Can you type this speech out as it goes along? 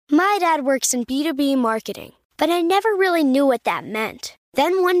My dad works in B2B marketing, but I never really knew what that meant.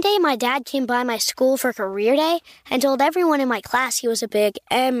 Then one day my dad came by my school for career day and told everyone in my class he was a big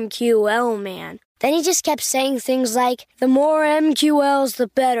MQL man. Then he just kept saying things like, the more MQLs, the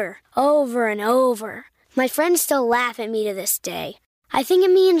better, over and over. My friends still laugh at me to this day. I think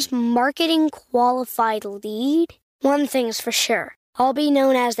it means marketing qualified lead. One thing's for sure. I'll be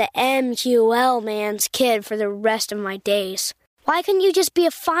known as the MQL man's kid for the rest of my days. Why couldn't you just be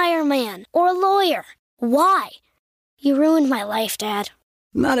a fireman or a lawyer? Why? You ruined my life, Dad.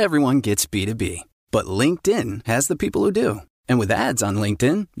 Not everyone gets B2B, but LinkedIn has the people who do. And with ads on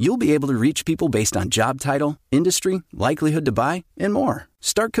LinkedIn, you'll be able to reach people based on job title, industry, likelihood to buy, and more.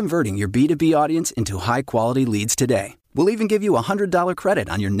 Start converting your B2B audience into high-quality leads today. We'll even give you a $100 credit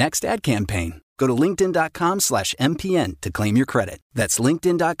on your next ad campaign. Go to linkedin.com/MPN to claim your credit. That's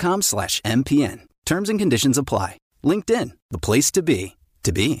linkedin.com/MPN. Terms and conditions apply. LinkedIn, the place to be,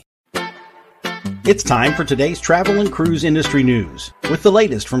 to be. It's time for today's travel and cruise industry news. With the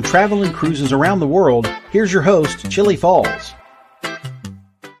latest from travel and cruises around the world, here's your host, Chili Falls.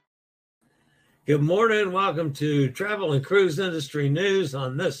 Good morning. Welcome to Travel and Cruise Industry News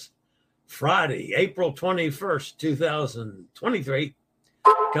on this Friday, April 21st, 2023.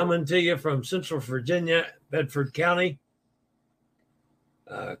 Coming to you from Central Virginia, Bedford County.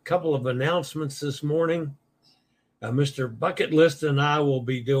 A couple of announcements this morning. Mr. Bucket List and I will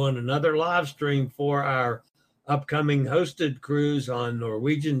be doing another live stream for our upcoming hosted cruise on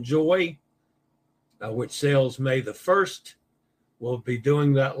Norwegian Joy, which sails May the 1st. We'll be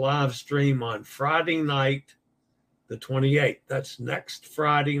doing that live stream on Friday night, the 28th. That's next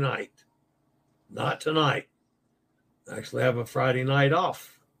Friday night, not tonight. I actually have a Friday night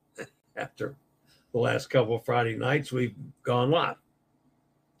off. After the last couple of Friday nights, we've gone live.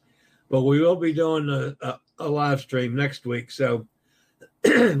 But we will be doing a live stream next week. So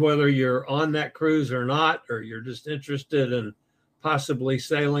whether you're on that cruise or not, or you're just interested in possibly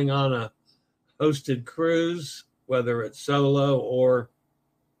sailing on a hosted cruise, whether it's solo or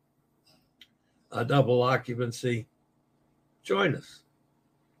a double occupancy, join us.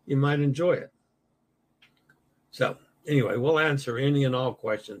 You might enjoy it. So anyway, we'll answer any and all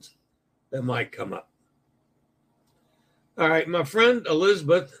questions that might come up. All right, my friend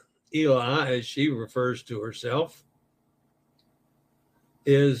Elizabeth Eli, as she refers to herself,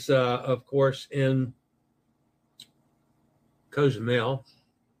 is, of course, in Cozumel.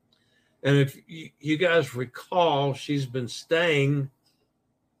 And if you guys recall, she's been staying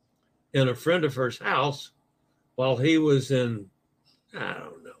in a friend of hers' house while he was in, I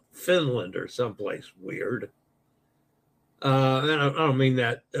don't know, Finland or someplace weird. And I don't mean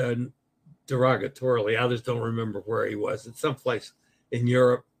that derogatorily. I just don't remember where he was. It's someplace in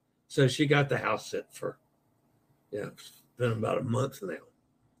Europe. So she got the house sit for, it's been about a month now.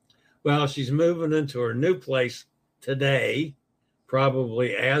 Well, she's moving into her new place today,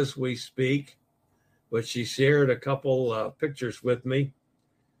 probably as we speak, but she shared a couple pictures with me.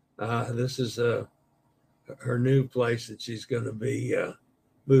 This is her new place that she's going to be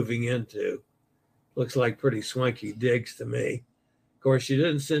moving into. Looks like pretty swanky digs to me. Of course, she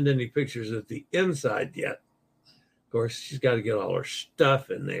didn't send any pictures of the inside yet. Of course, she's got to get all her stuff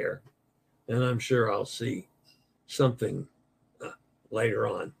in there, and I'm sure I'll see something later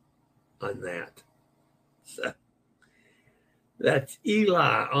on that. So that's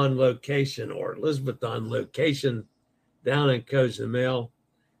Eli on location, or Elizabeth on location down in Cozumel.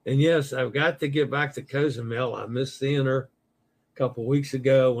 And yes, I've got to get back to Cozumel. I missed seeing her a couple weeks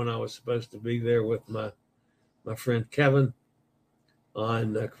ago when I was supposed to be there with my friend Kevin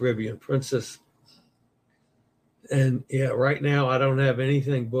on Caribbean Princess. And yeah, right now I don't have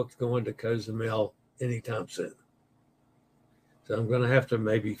anything booked going to Cozumel anytime soon. So I'm going to have to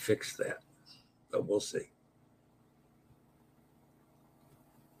maybe fix that, but we'll see.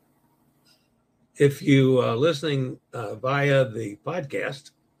 If you are listening via the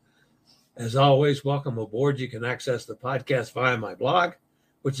podcast, as always, welcome aboard. You can access the podcast via my blog,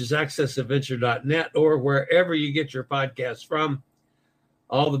 which is accessadventure.net, or wherever you get your podcasts from.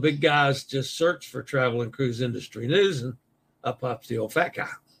 All the big guys just search for Travel and Cruise Industry News, and up pops the old fat guy.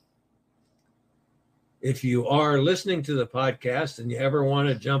 If you are listening to the podcast and you ever want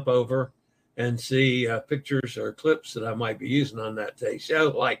to jump over and see pictures or clips that I might be using on that today's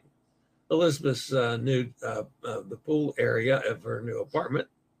show, like Elizabeth's new the pool area of her new apartment,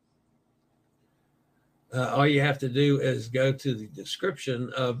 all you have to do is go to the description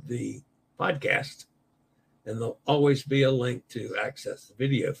of the podcast, and there'll always be a link to access the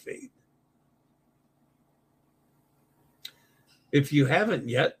video feed. If you haven't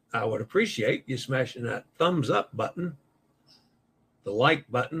yet, I would appreciate you smashing that thumbs up button the like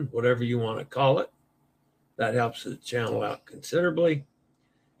button, whatever you want to call it. That helps the channel out considerably.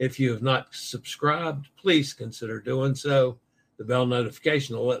 If you have not subscribed, please consider doing so. The bell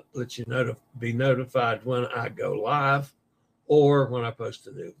notification will let you be notified when I go live or when I post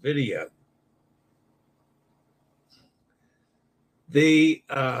a new video.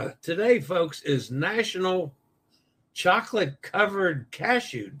 Today, folks, is National Chocolate Covered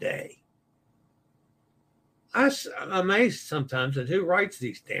Cashew Day. I'm amazed sometimes at who writes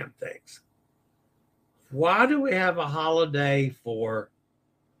these damn things. Why do we have a holiday for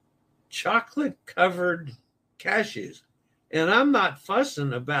chocolate covered cashews? And I'm not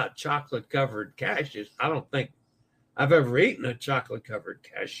fussing about chocolate covered cashews. I don't think I've ever eaten a chocolate covered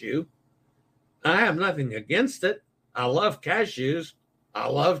cashew. I have nothing against it. I love cashews. I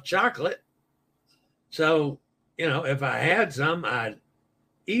love chocolate. So, if I had some, I'd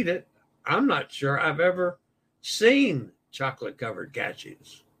eat it. I'm not sure I've ever seen chocolate covered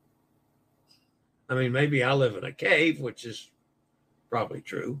cashews. I mean, maybe I live in a cave, which is probably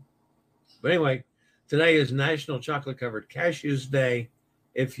true. But anyway, today is National Chocolate Covered Cashews Day.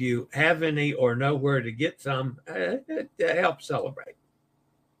 If you have any or know where to get some, it helps celebrate.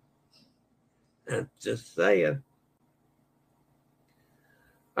 And just saying.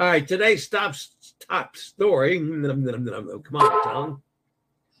 All right, today's top story. Come on, tongue.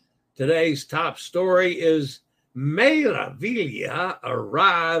 Today's top story is Meraviglia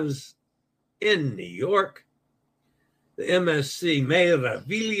arrives in New York. The MSC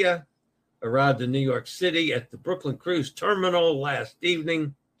Meraviglia arrived in New York City at the Brooklyn Cruise Terminal last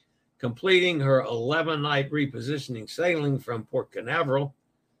evening, completing her 11-night repositioning sailing from Port Canaveral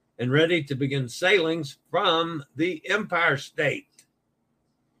and ready to begin sailings from the Empire State.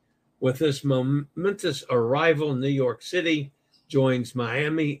 With this momentous arrival, New York City joins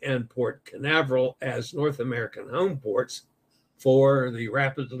Miami and Port Canaveral as North American home ports for the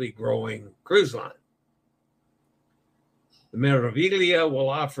rapidly growing cruise line. The Meraviglia will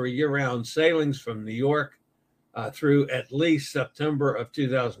offer year-round sailings from New York through at least September of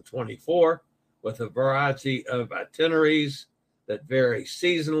 2024, with a variety of itineraries that vary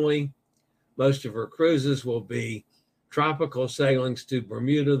seasonally. Most of her cruises will be tropical sailings to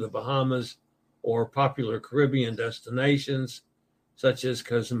Bermuda, the Bahamas, or popular Caribbean destinations such as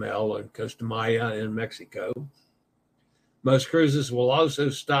Cozumel and Costa Maya in Mexico. Most cruises will also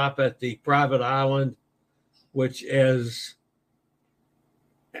stop at the private island, which is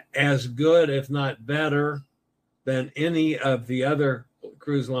as good, if not better, than any of the other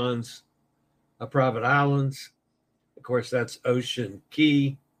cruise lines' private islands. Of course, that's Ocean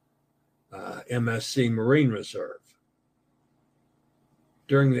Key, MSC Marine Reserve.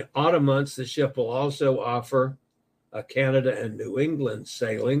 During the autumn months, the ship will also offer Canada and New England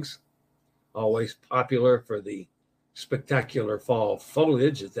sailings, always popular for the spectacular fall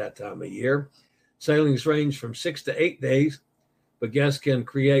foliage at that time of year. Sailings range from 6 to 8 days, but guests can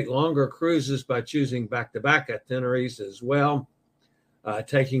create longer cruises by choosing back-to-back itineraries as well,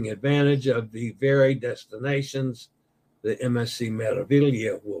 taking advantage of the varied destinations the MSC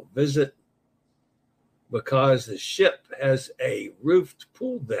Meraviglia will visit. Because the ship has a roofed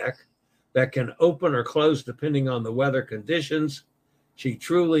pool deck that can open or close depending on the weather conditions, she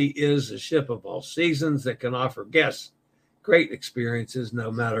truly is a ship of all seasons that can offer guests great experiences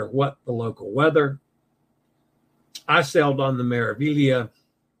no matter what the local weather. I sailed on the Meraviglia,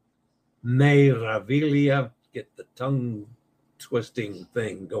 get the tongue twisting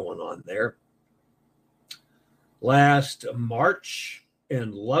thing going on there, last March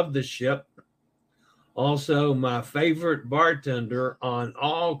and loved the ship. Also, my favorite bartender on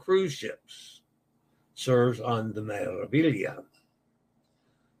all cruise ships serves on the Meraviglia.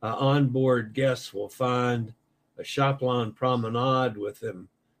 Onboard guests will find a shop lawn promenade with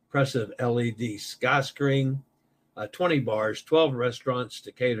impressive LED sky screen, 20 bars, 12 restaurants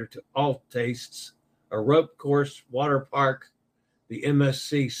to cater to all tastes, a rope course, water park, the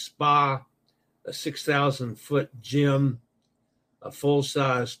MSC spa, a 6,000-foot gym, a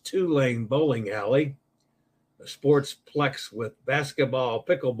full-size 2-lane bowling alley, a sportsplex with basketball,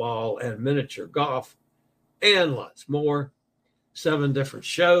 pickleball, and miniature golf, and lots more. 7 different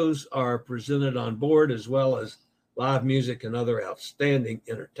shows are presented on board, as well as live music and other outstanding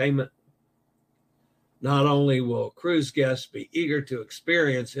entertainment. Not only will cruise guests be eager to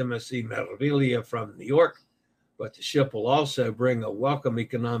experience MSC Meraviglia from New York, but the ship will also bring a welcome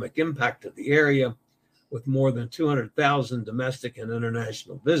economic impact to the area, with more than 200,000 domestic and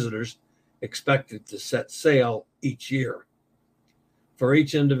international visitors expected to set sail each year. For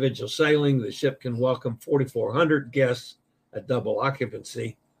each individual sailing, the ship can welcome 4,400 guests at double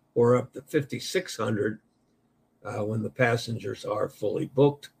occupancy, or up to 5,600 when the passengers are fully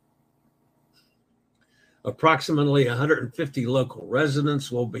booked. Approximately 150 local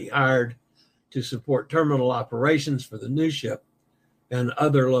residents will be hired to support terminal operations for the new ship, and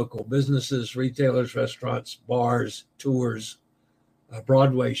other local businesses, retailers, restaurants, bars, tours,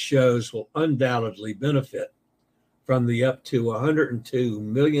 Broadway shows will undoubtedly benefit from the up to $102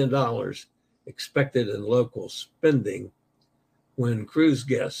 million expected in local spending when cruise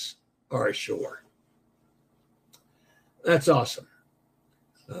guests are ashore. That's awesome.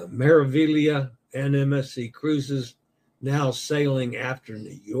 Meraviglia and MSC Cruises now sailing out of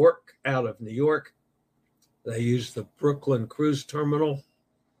New York. They use the Brooklyn Cruise Terminal.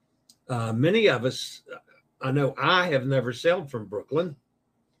 Many of us, I know I have never sailed from Brooklyn.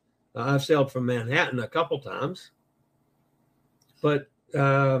 I've sailed from Manhattan a couple times, but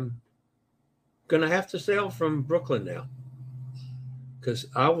going to have to sail from Brooklyn now because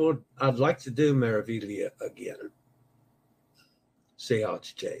I'd like to do Meraviglia again. See how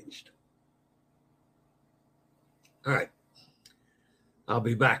it's changed. All right. I'll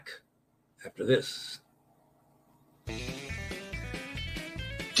be back after this.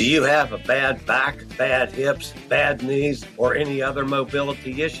 Do you have a bad back, bad hips, bad knees, or any other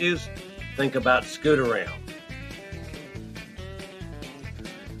mobility issues? Think about Scootaround.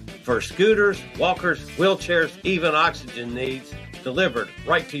 For scooters, walkers, wheelchairs, even oxygen needs, delivered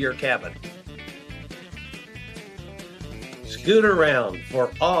right to your cabin. Scootaround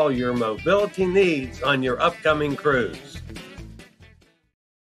for all your mobility needs on your upcoming cruise.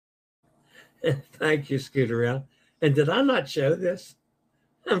 Thank you, Scootaround. And did I not show this?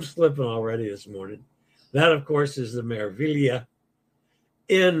 I'm slipping already this morning. That, of course, is the Meraviglia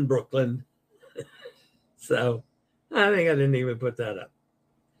in Brooklyn. So I think I didn't even put that up.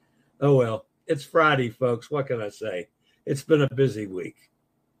 Oh, well, it's Friday, folks. What can I say? It's been a busy week.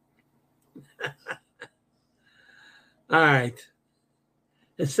 All right.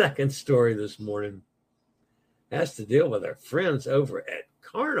 The second story this morning has to deal with our friends over at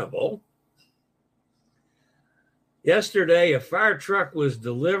Carnival. Yesterday, a fire truck was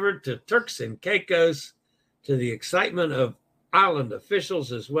delivered to Turks and Caicos to the excitement of island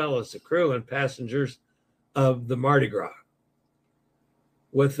officials as well as the crew and passengers of the Mardi Gras.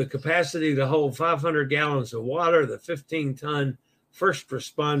 With the capacity to hold 500 gallons of water, the 15-ton first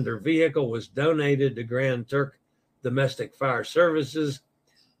responder vehicle was donated to Grand Turk Domestic Fire Services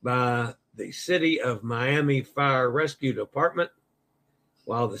by the City of Miami Fire Rescue Department,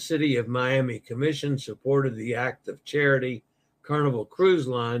 while the City of Miami Commission supported the act of charity. Carnival Cruise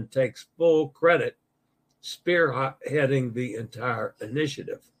Line takes full credit spearheading the entire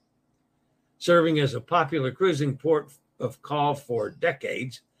initiative. Serving as a popular cruising port of call for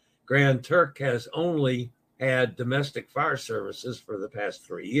decades, Grand Turk has only had domestic fire services for the past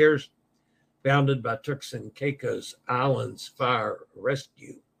 3 years, founded by Turks and Caicos Islands Fire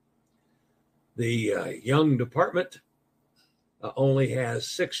Rescue. The young department only has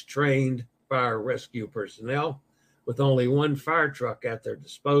 6 trained fire rescue personnel, with only 1 fire truck at their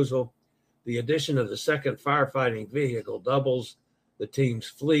disposal. The addition of the second firefighting vehicle doubles the team's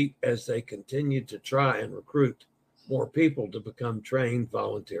fleet as they continue to try and recruit more people to become trained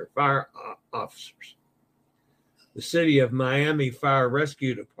volunteer fire officers. The City of Miami Fire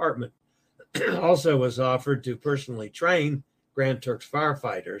Rescue Department also was offered to personally train Grand Turk's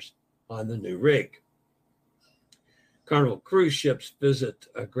firefighters on the new rig. Carnival cruise ships visit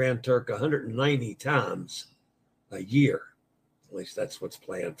Grand Turk 190 times a year. At least that's what's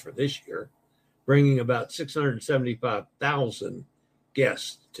planned for this year, bringing about 675,000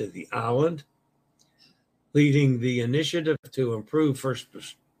 guests to the island. Leading the initiative to improve first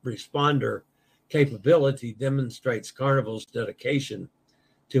responder capability demonstrates Carnival's dedication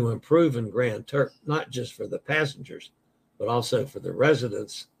to improving Grand Turk, not just for the passengers, but also for the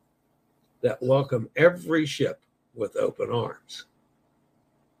residents that welcome every ship with open arms.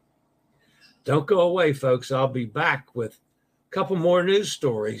 Don't go away, folks. I'll be back with a couple more news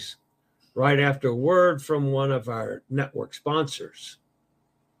stories right after word from one of our network sponsors.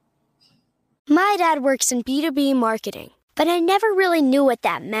 My dad works in B2B marketing, but I never really knew what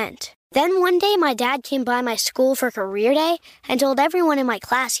that meant. Then one day my dad came by my school for career day and told everyone in my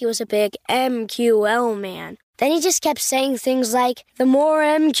class he was a big MQL man. Then he just kept saying things like, the more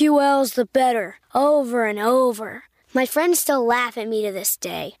MQLs, the better, over and over. My friends still laugh at me to this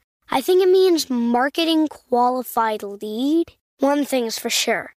day. I think it means marketing qualified lead. One thing's for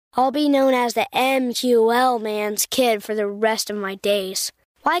sure, I'll be known as the MQL man's kid for the rest of my days.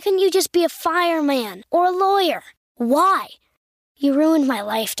 Why couldn't you just be a fireman or a lawyer? Why? You ruined my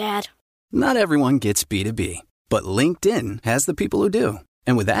life, Dad. Not everyone gets B2B, but LinkedIn has the people who do.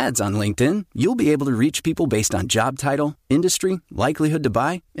 And with ads on LinkedIn, you'll be able to reach people based on job title, industry, likelihood to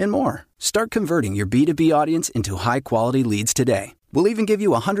buy, and more. Start converting your B2B audience into high-quality leads today. We'll even give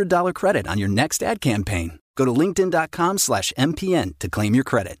you a $100 credit on your next ad campaign. Go to linkedin.com/MPN to claim your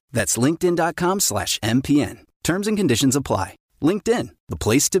credit. That's linkedin.com/MPN. Terms and conditions apply. LinkedIn, the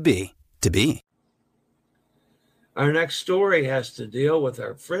place to be, to be. Our next story has to deal with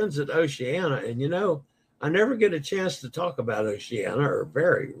our friends at Oceania. And you know, I never get a chance to talk about Oceania, or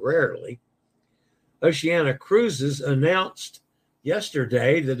very rarely. Oceania Cruises announced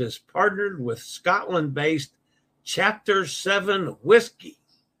yesterday that it's partnered with Scotland-based Chapter 7 Whiskey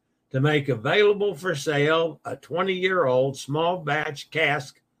to make available for sale a 20-year-old small batch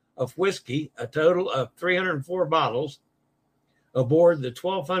cask of whiskey, a total of 304 bottles, aboard the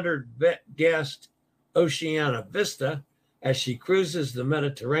 1,200-guest Oceania Vista as she cruises the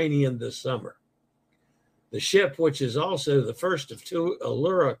Mediterranean this summer. The ship, which is also the first of 2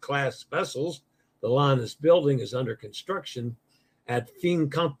 Allura-class vessels the line is building, is under construction at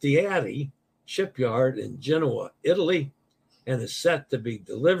Fincantieri shipyard in Genoa, Italy, and is set to be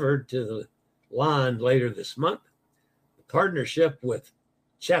delivered to the line later this month. The partnership with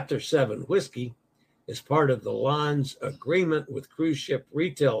Chapter 7 Whiskey is part of the line's agreement with cruise ship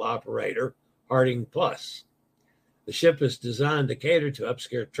retail operator Harding Plus. The ship is designed to cater to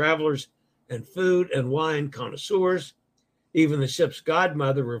upscale travelers and food and wine connoisseurs. Even the ship's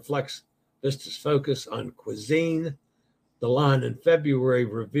godmother reflects Vista's focus on cuisine. The line in February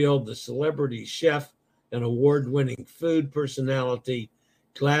revealed the celebrity chef and award-winning food personality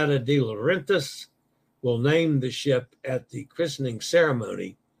Clara De Laurentiis will name the ship at the christening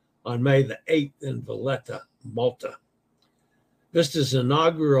ceremony on May the 8th in Valletta, Malta. Vista's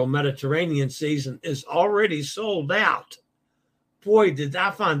inaugural Mediterranean season is already sold out. Boy, did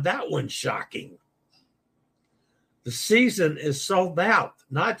I find that one shocking. The season is sold out,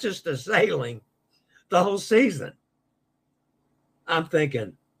 not just the sailing, the whole season. I'm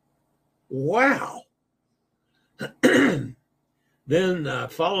thinking, wow. Then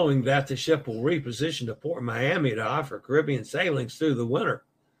following that, the ship will reposition to Port Miami to offer Caribbean sailings through the winter,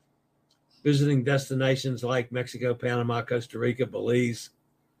 visiting destinations like Mexico, Panama, Costa Rica, Belize,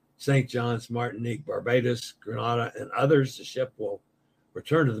 St. John's, Martinique, Barbados, Grenada, and others. The ship will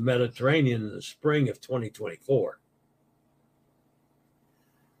return to the Mediterranean in the spring of 2024.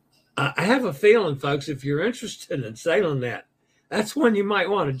 I have a feeling, folks, if you're interested in sailing that, that's one you might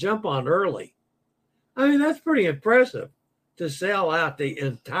want to jump on early. I mean, that's pretty impressive to sail out the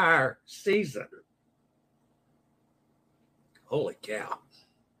entire season. Holy cow.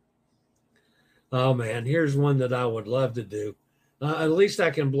 Oh, man, here's one that I would love to do. At least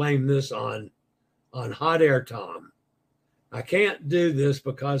I can blame this on Hot Air Tom. I can't do this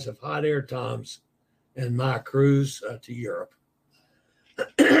because of Hot Air Tom's and my cruise to Europe.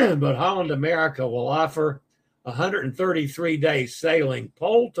 But Holland America will offer 133-day sailing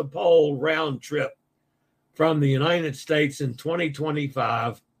pole-to-pole round trip from the United States in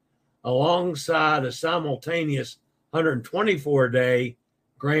 2025, alongside a simultaneous 124-day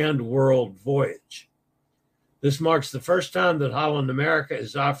Grand World Voyage. This marks the first time that Holland America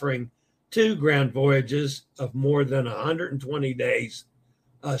is offering 2 grand voyages of more than 120 days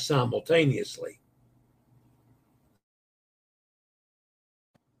simultaneously.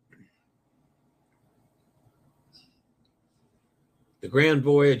 The Grand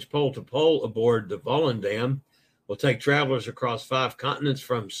Voyage pole-to-pole aboard the Volendam will take travelers across 5 continents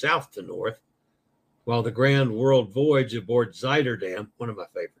from south to north, while the Grand World Voyage aboard Zuiderdam, one of my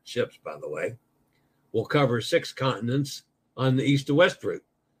favorite ships, by the way, will cover 6 continents on the east to west route,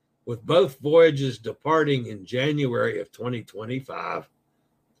 with both voyages departing in January of 2025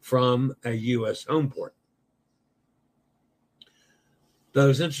 from a U.S. home port.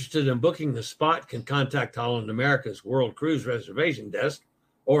 Those interested in booking the spot can contact Holland America's World Cruise Reservation Desk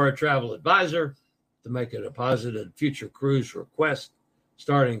or a travel advisor to make a deposited future cruise request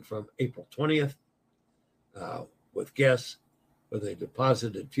starting from April 20th, with guests with a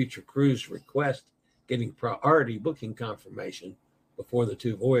deposited future cruise request getting priority booking confirmation before the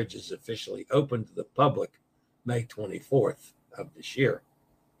 2 voyages officially open to the public May 24th of this year.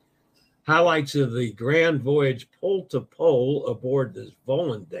 Highlights of the Grand Voyage pole-to-pole aboard the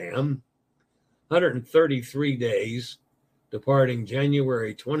Volendam: 133 days, departing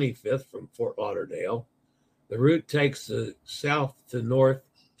January 25th from Fort Lauderdale. The route takes the south to north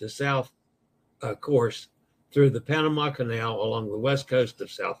to south course through the Panama Canal along the west coast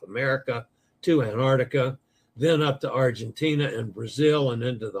of South America to Antarctica, then up to Argentina and Brazil and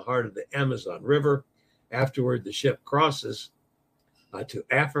into the heart of the Amazon River. Afterward, the ship crosses to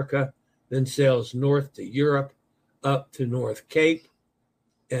Africa, then sails north to Europe, up to North Cape,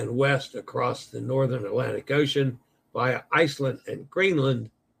 and west across the northern Atlantic Ocean via Iceland and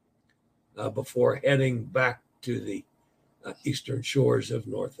Greenland before heading back to the eastern shores of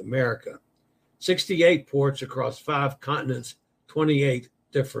North America. 68 ports across 5 continents, 28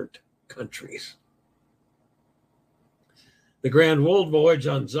 different countries. The Grand World Voyage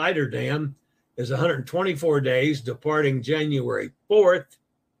on Zuiderdam is 124 days, departing January 4th,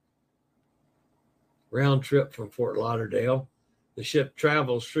 round trip from Fort Lauderdale. The ship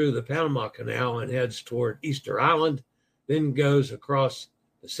travels through the Panama Canal and heads toward Easter Island, then goes across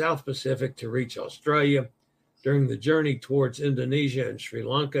the South Pacific to reach Australia. During the journey towards Indonesia and Sri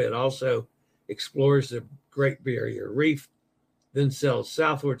Lanka, it also explores the Great Barrier Reef, then sails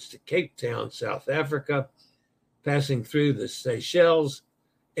southwards to Cape Town, South Africa, passing through the Seychelles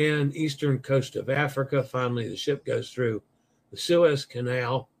and eastern coast of Africa. Finally, the ship goes through the Suez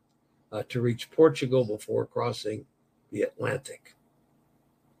Canal to reach Portugal before crossing the Atlantic.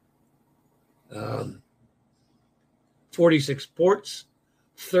 46 ports,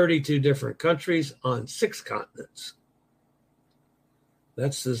 32 different countries on 6 continents.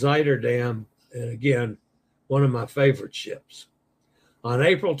 That's the Zuiderdam, and again, one of my favorite ships. On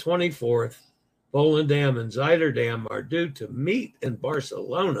April 24th, Volendam and Zuiderdam are due to meet in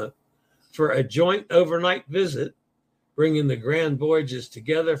Barcelona for a joint overnight visit, bringing the grand voyages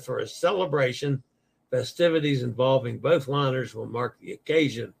together for a celebration. Festivities involving both liners will mark the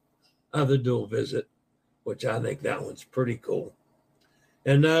occasion of the dual visit, which I think that one's pretty cool.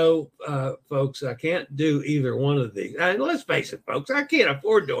 And no, folks, I can't do either one of these. And let's face it, folks, I can't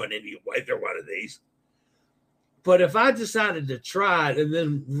afford doing either one of these. But if I decided to try it and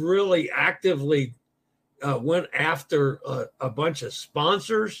then really actively went after a bunch of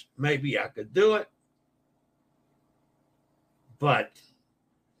sponsors, maybe I could do it. But,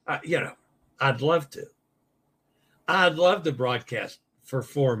 I'd love to. I'd love to broadcast for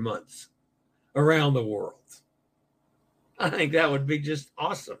 4 months around the world. I think that would be just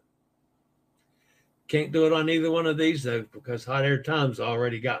awesome. Can't do it on either one of these, though, because Hot Air Times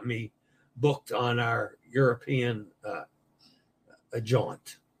already got me booked on our European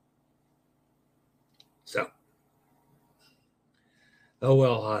jaunt. So, oh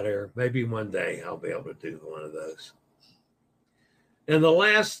well, Hot Air. Maybe one day I'll be able to do one of those. And the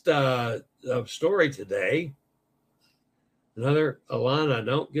last story today, a line I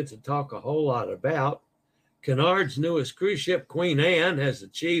don't get to talk a whole lot about. Cunard's newest cruise ship, Queen Anne, has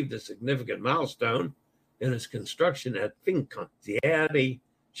achieved a significant milestone in its construction at Fincantieri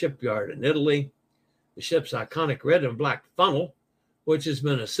shipyard in Italy. The ship's iconic red and black funnel, which has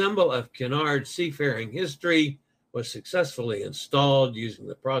been a symbol of Cunard's seafaring history, was successfully installed using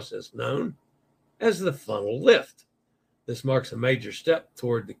the process known as the funnel lift. This marks a major step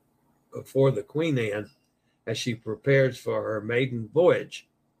for the Queen Anne as she prepares for her maiden voyage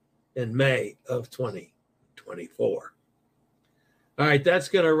in May of 2024. All right, that's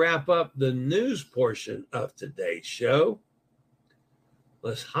going to wrap up the news portion of today's show.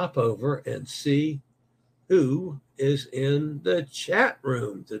 Let's hop over and see who is in the chat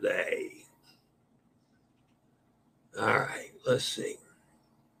room today. All right, let's see.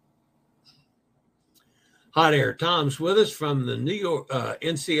 Hot Air Tom's with us from the New York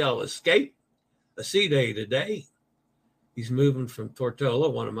NCL Escape, a sea day today. He's moving from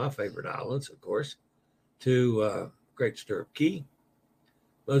Tortola, one of my favorite islands, of course, to Great Stirrup Cay.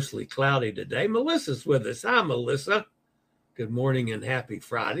 Mostly cloudy today. Melissa's with us. Hi, Melissa. Good morning and happy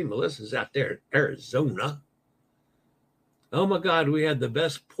Friday. Melissa's out there in Arizona. Oh, my God, we had the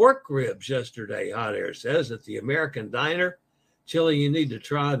best pork ribs yesterday, Hot Air says, at the American Diner. Chili, you need to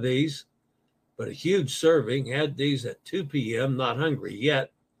try these. But a huge serving. Had these at 2 p.m. Not hungry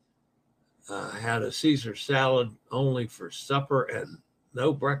yet. Had a Caesar salad only for supper and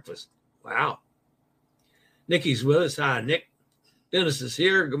no breakfast. Wow. Nikki's with us. Hi, Nick. Dennis is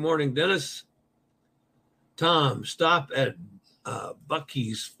here. Good morning, Dennis. Tom, stop at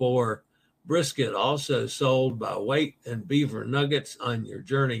Buc-ee's for brisket, also sold by weight, and beaver nuggets on your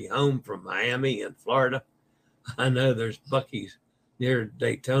journey home from Miami and Florida. I know there's Buc-ee's near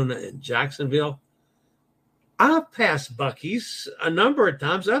Daytona and Jacksonville. I've passed Buc-ee's a number of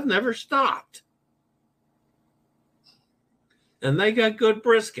times. I've never stopped. And they got good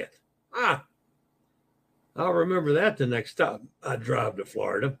brisket. I'll remember that the next time I drive to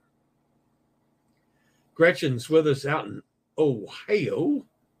Florida. Gretchen's with us out in Ohio.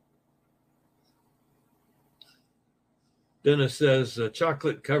 Dennis says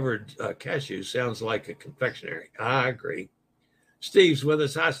chocolate-covered cashew sounds like a confectionery. I agree. Steve's with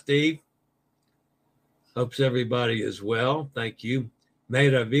us. Hi, Steve. Hopes everybody is well. Thank you.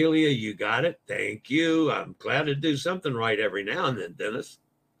 Meraviglia, you got it. Thank you. I'm glad to do something right every now and then, Dennis.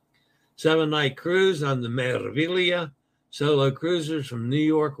 7-night cruise on the Meraviglia. Solo cruisers from New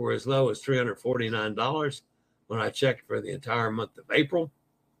York were as low as $349 when I checked for the entire month of April.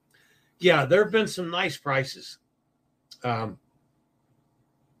 Yeah, there have been some nice prices. I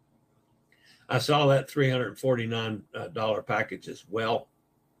saw that $349 package as well.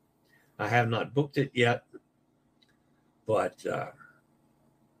 I have not booked it yet, but yeah,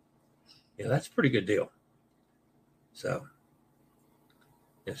 that's a pretty good deal. So,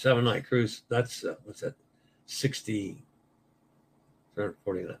 yeah, 7-night cruise, that's, what's that, 60,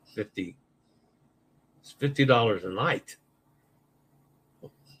 349, 50, it's $50 a night.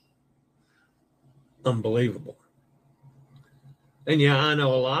 Unbelievable. And yeah, I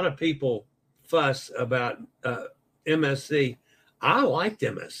know a lot of people fuss about MSC. I liked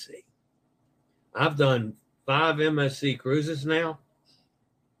MSC. I've done 5 MSC cruises now,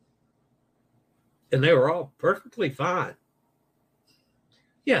 and they were all perfectly fine.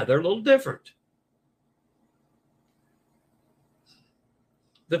 Yeah, they're a little different.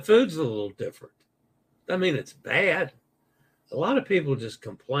 The food's a little different. I mean, it's bad. A lot of people just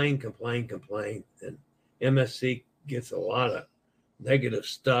complain, and MSC gets a lot of negative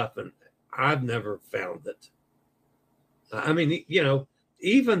stuff, and I've never found it. I mean, you know,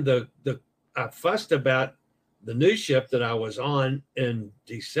 even I fussed about the new ship that I was on in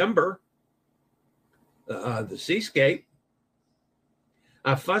December, the Seascape.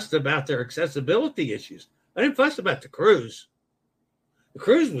 I fussed about their accessibility issues. I didn't fuss about the cruise. The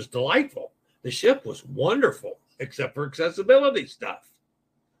cruise was delightful. The ship was wonderful, except for accessibility stuff.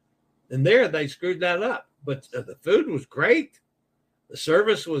 And there they screwed that up. But the food was great. The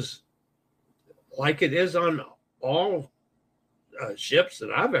service was like it is on all ships that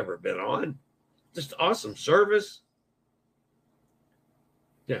I've ever been on. Just awesome service.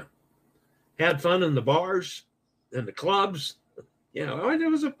 Yeah. Had fun in the bars and the clubs. You know, it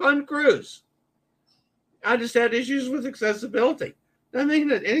was a fun cruise. I just had issues with accessibility. I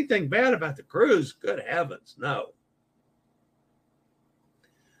mean, anything bad about the cruise? Good heavens, no.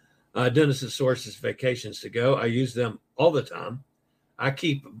 Dennis's Sources Vacations to Go. I use them all the time. I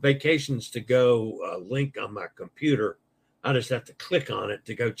keep Vacations to Go link on my computer. I just have to click on it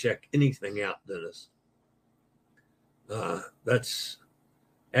to go check anything out, Dennis. That's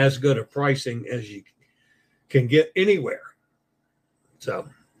as good a pricing as you can get anywhere. So,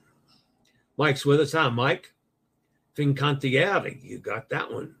 Mike's with us. Hi, Mike. Fincantieri, you got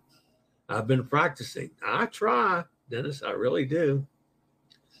that one. I've been practicing. I try, Dennis. I really do.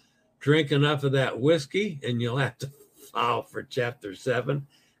 Drink enough of that whiskey, and you'll have to file for Chapter 7.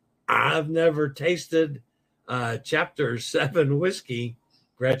 I've never tasted Chapter 7 whiskey,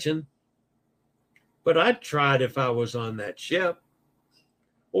 Gretchen, but I'd try it if I was on that ship,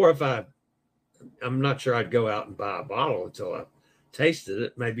 or if I'm not sure I'd go out and buy a bottle until I tasted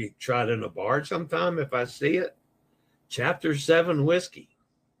it. Maybe try it in a bar sometime if I see it. Chapter 7 whiskey.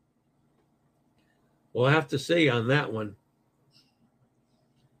 We'll have to see on that one.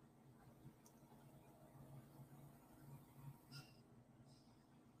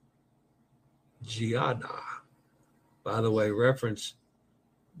 Giada. By the way, reference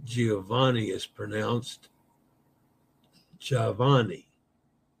Giovanni is pronounced Giovanni.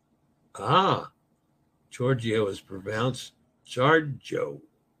 Giorgio is pronounced Giorgio.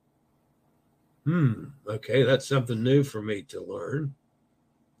 Okay, that's something new for me to learn.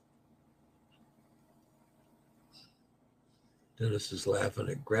 Dennis is laughing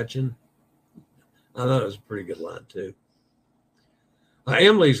at Gretchen. I thought it was a pretty good line, too.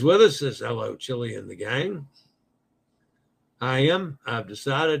 Emily's with us, says, hello, Chili and the gang. I've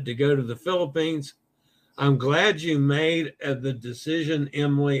decided to go to the Philippines. I'm glad you made the decision,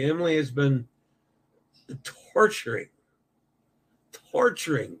 Emily. Emily has been torturing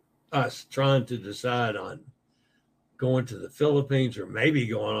us trying to decide on going to the Philippines or maybe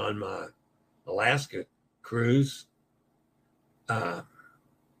going on my Alaska cruise. But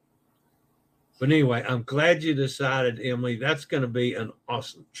anyway, I'm glad you decided, Emily. That's going to be an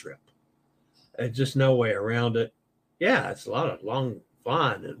awesome trip. There's just no way around it. Yeah, it's a lot of long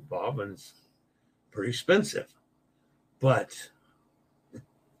flying involved, and it's pretty expensive. But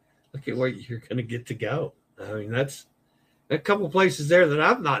look at where you're going to get to go. I mean, that's a couple places there that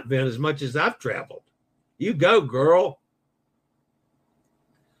I've not been as much as I've traveled. You go, girl.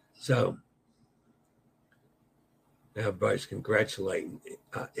 So everybody's congratulating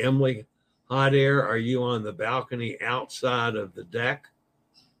Emily. Hot Air, are you on the balcony outside of the deck?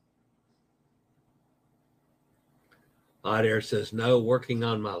 Hot Air says, no, working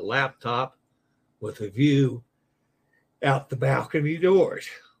on my laptop with a view out the balcony doors.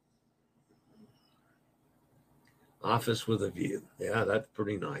 Office with a view. Yeah, that's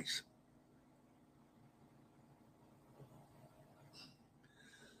pretty nice.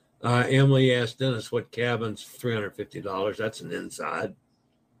 Emily asked Dennis what cabin's $350. That's an inside.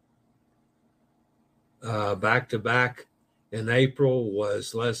 Back to back in April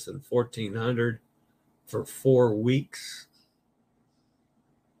was less than $1,400 for 4 weeks.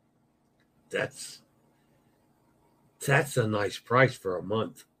 That's a nice price for a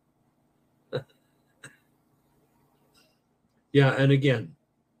month. Yeah, and again,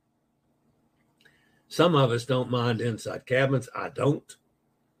 some of us don't mind inside cabins. I don't.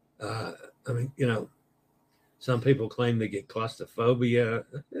 I mean, some people claim they get claustrophobia.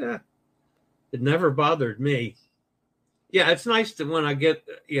 Yeah, it never bothered me. Yeah, it's nice to when I get,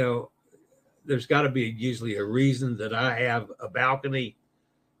 there's got to be usually a reason that I have a balcony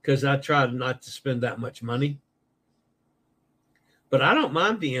because I try not to spend that much money. But I don't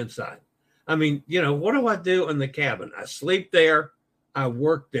mind the inside. I mean, what do I do in the cabin? I sleep there. I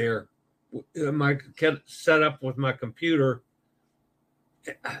work there. My set up with my computer.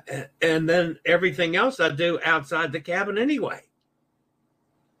 And then everything else I do outside the cabin anyway.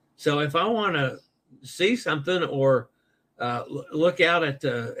 So if I want to see something or look out at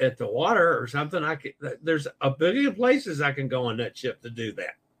the water or something, there's a billion places I can go on that ship to do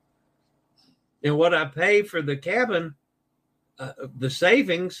that. And what I pay for the cabin, the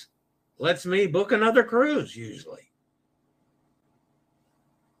savings lets me book another cruise usually.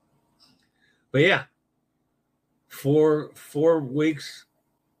 But yeah, 4 weeks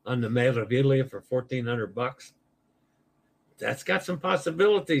on the Meraviglia for $1,400. That's got some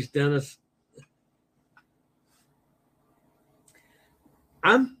possibilities, Dennis.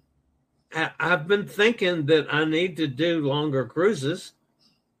 I've been thinking that I need to do longer cruises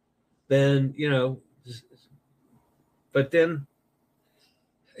than, but then,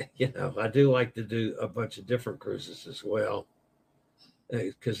 I do like to do a bunch of different cruises as well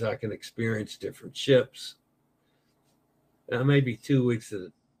because I can experience different ships. Maybe 2 weeks at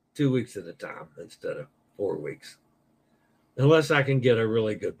a time instead of 4 weeks, unless I can get a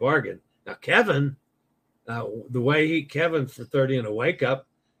really good bargain. Now, Kevin, the way Kevin for 30 and a wake up,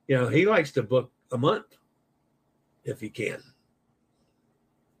 he likes to book a month if he can.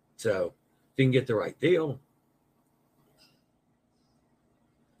 So if you can get the right deal.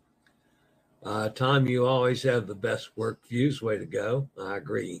 Tom, you always have the best work views. Way to go. I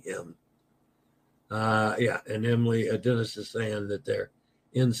agree, Em. Yeah, and Emily, Dennis is saying that they're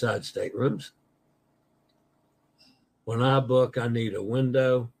inside staterooms. When I book, I need a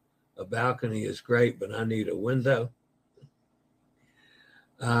window. A balcony is great, but I need a window.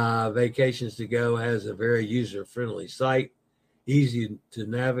 Vacations to Go has a very user-friendly site, easy to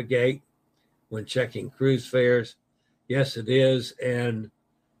navigate when checking cruise fares. Yes, it is. And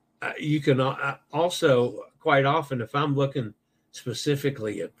you can also, quite often, if I'm looking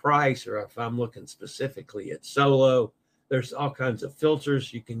specifically at price or if I'm looking specifically at solo, there's all kinds of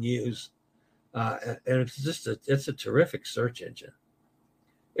filters you can use. And it's a terrific search engine.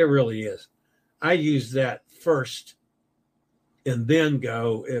 It really is. I use that first and then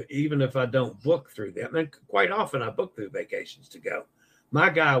go, even if I don't book through them. And quite often I book through Vacations to Go. My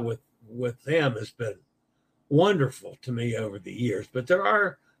guy with them has been wonderful to me over the years, but there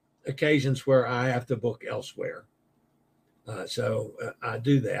are occasions where I have to book elsewhere. So I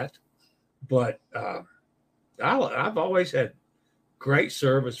do that. But I've always had great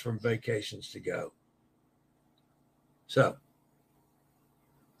service from Vacations to Go. So,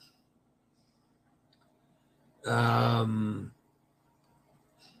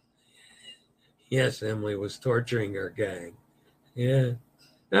 yes, Emily was torturing her gang. Yeah,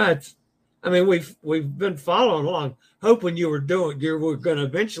 no, we've been following along, hoping you were going to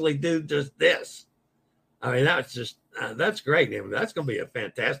eventually do just this. I mean, that's great, Emily. That's going to be a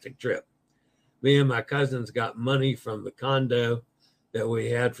fantastic trip. Me and my cousins got money from the condo that we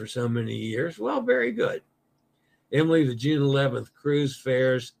had for so many years. Well, very good. Emily, the June 11th cruise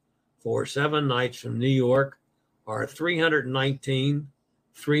fares for 7 nights from New York are $319,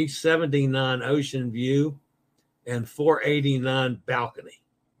 $379 ocean view, and $489 balcony.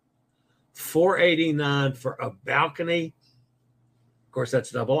 $489 for a balcony. Of course,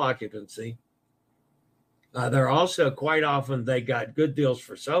 that's double occupancy. They're also quite often, they got good deals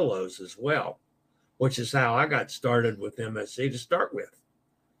for solos as well, which is how I got started with MSC to start with,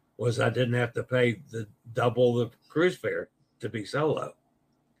 was I didn't have to pay double the cruise fare to be solo.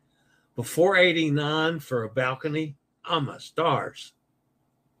 But $489 for a balcony, oh my stars.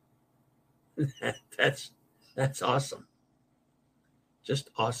 That's awesome. Just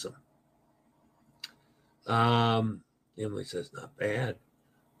awesome. Emily says, not bad.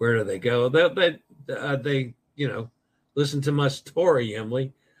 Where do they go? They listen to my story,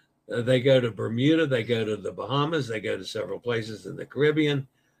 Emily. They go to Bermuda. They go to the Bahamas. They go to several places in the Caribbean.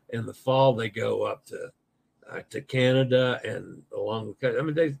 In the fall, they go up to Canada and along the coast. I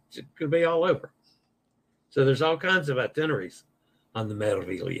mean, they could be all over. So there's all kinds of itineraries on the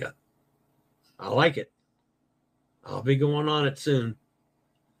Meraviglia. I like it. I'll be going on it soon.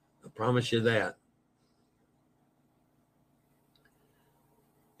 I promise you that.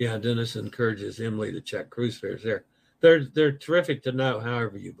 Yeah, Dennis encourages Emily to check cruise fares there. They're terrific to know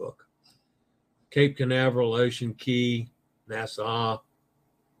however you book. Cape Canaveral, Ocean Key, Nassau.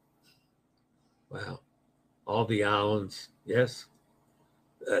 Wow. All the islands. Yes.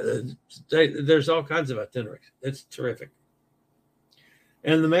 There's all kinds of itineraries. It's terrific.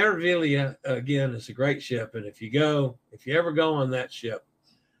 And the Meraviglia, again, is a great ship. And if you ever go on that ship,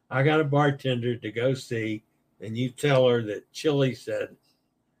 I got a bartender to go see, and you tell her that Chili said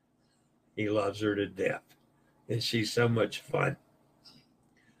he loves her to death. And she's so much fun.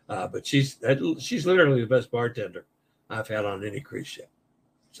 But she's literally the best bartender I've had on any cruise ship.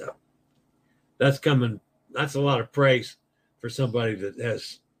 So that's a lot of praise for somebody that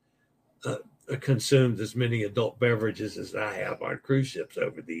has consumed as many adult beverages as I have on cruise ships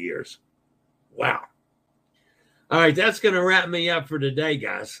over the years. Wow. All right, that's going to wrap me up for today,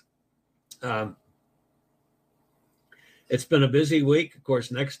 guys. It's been a busy week. Of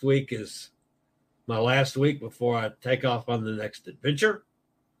course, next week is my last week before I take off on the next adventure.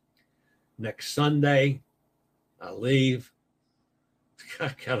 Next Sunday, I leave. I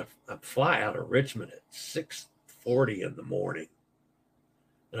fly out of Richmond at 6:40 in the morning,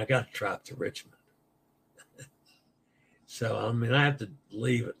 and I got to drive to Richmond. So, I mean, I have to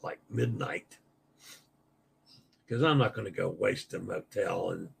leave at like midnight because I'm not going to go waste a motel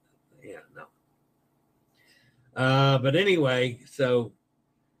and, no. But anyway, so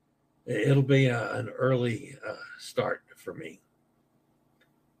it'll be an early start for me.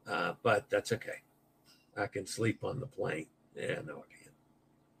 But that's okay. I can sleep on the plane. Yeah, no, I can't.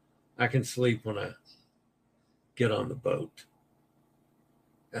 I can sleep when I get on the boat.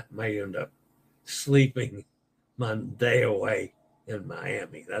 I may end up sleeping my day away in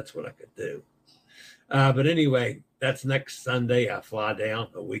Miami. That's what I could do. But anyway, that's next Sunday. I fly down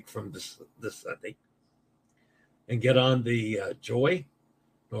a week from this Sunday and get on the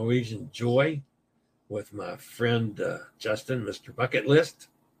Norwegian Joy with my friend Justin, Mr. Bucket List.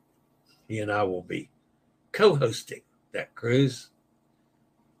 He and I will be co-hosting that cruise.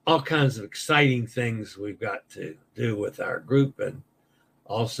 All kinds of exciting things we've got to do with our group and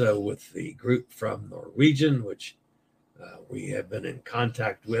also with the group from Norwegian, which we have been in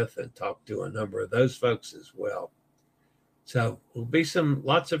contact with and talked to a number of those folks as well. So there'll be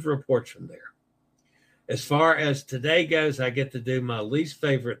lots of reports from there. As far as today goes, I get to do my least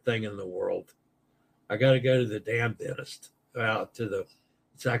favorite thing in the world. I got to go to the damn dentist.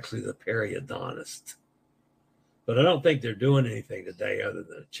 It's actually the periodontist. But I don't think they're doing anything today other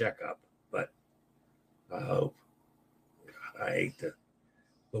than a checkup. But I hope. God, I hate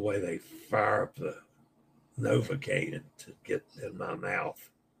the way they fire up the Novocaine to get in my mouth.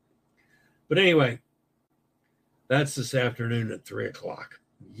 But anyway, that's this afternoon at 3:00.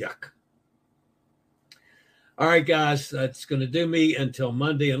 Yuck. All right, guys, that's going to do me until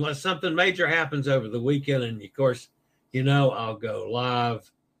Monday, unless something major happens over the weekend. And of course, I'll go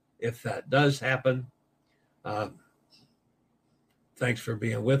live if that does happen. Thanks for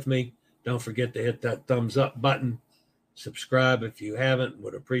being with me. Don't forget to hit that thumbs up button. Subscribe if you haven't.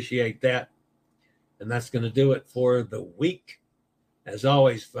 Would appreciate that. And that's going to do it for the week. As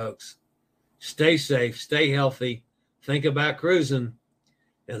always, folks, stay safe, stay healthy, think about cruising,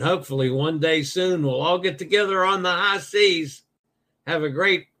 and hopefully one day soon we'll all get together on the high seas. Have a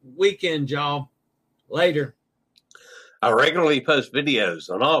great weekend, y'all. Later. I regularly post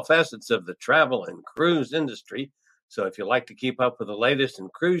videos on all facets of the travel and cruise industry. So if you like to keep up with the latest in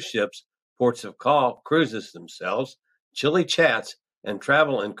cruise ships, ports of call, cruises themselves, chilly chats, and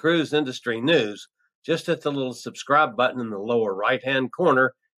travel and cruise industry news, just hit the little subscribe button in the lower right-hand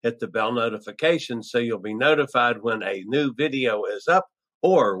corner. Hit the bell notification so you'll be notified when a new video is up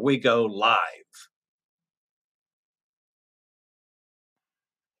or we go live.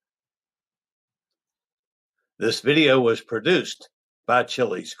 This video was produced by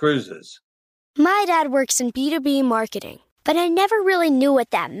Chili's Cruises. My dad works in B2B marketing, but I never really knew what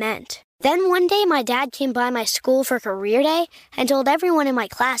that meant. Then one day my dad came by my school for career day and told everyone in my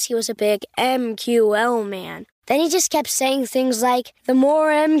class he was a big MQL man. Then he just kept saying things like, the more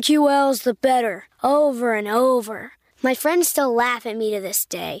MQLs, the better, over and over. My friends still laugh at me to this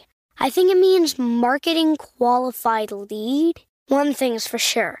day. I think it means marketing qualified lead. One thing's for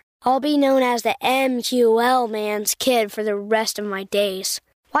sure. I'll be known as the MQL man's kid for the rest of my days.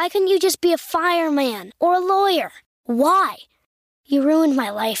 Why couldn't you just be a fireman or a lawyer? Why? You ruined my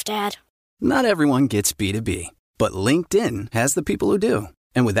life, Dad. Not everyone gets B2B, but LinkedIn has the people who do.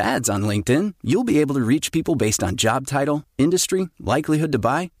 And with ads on LinkedIn, you'll be able to reach people based on job title, industry, likelihood to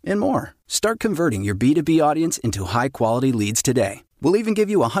buy, and more. Start converting your B2B audience into high-quality leads today. We'll even give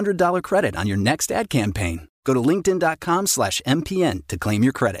you a $100 credit on your next ad campaign. Go to linkedin.com/MPN to claim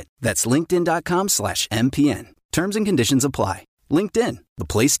your credit. That's linkedin.com/MPN. Terms and conditions apply. LinkedIn, the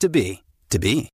place to be, to be.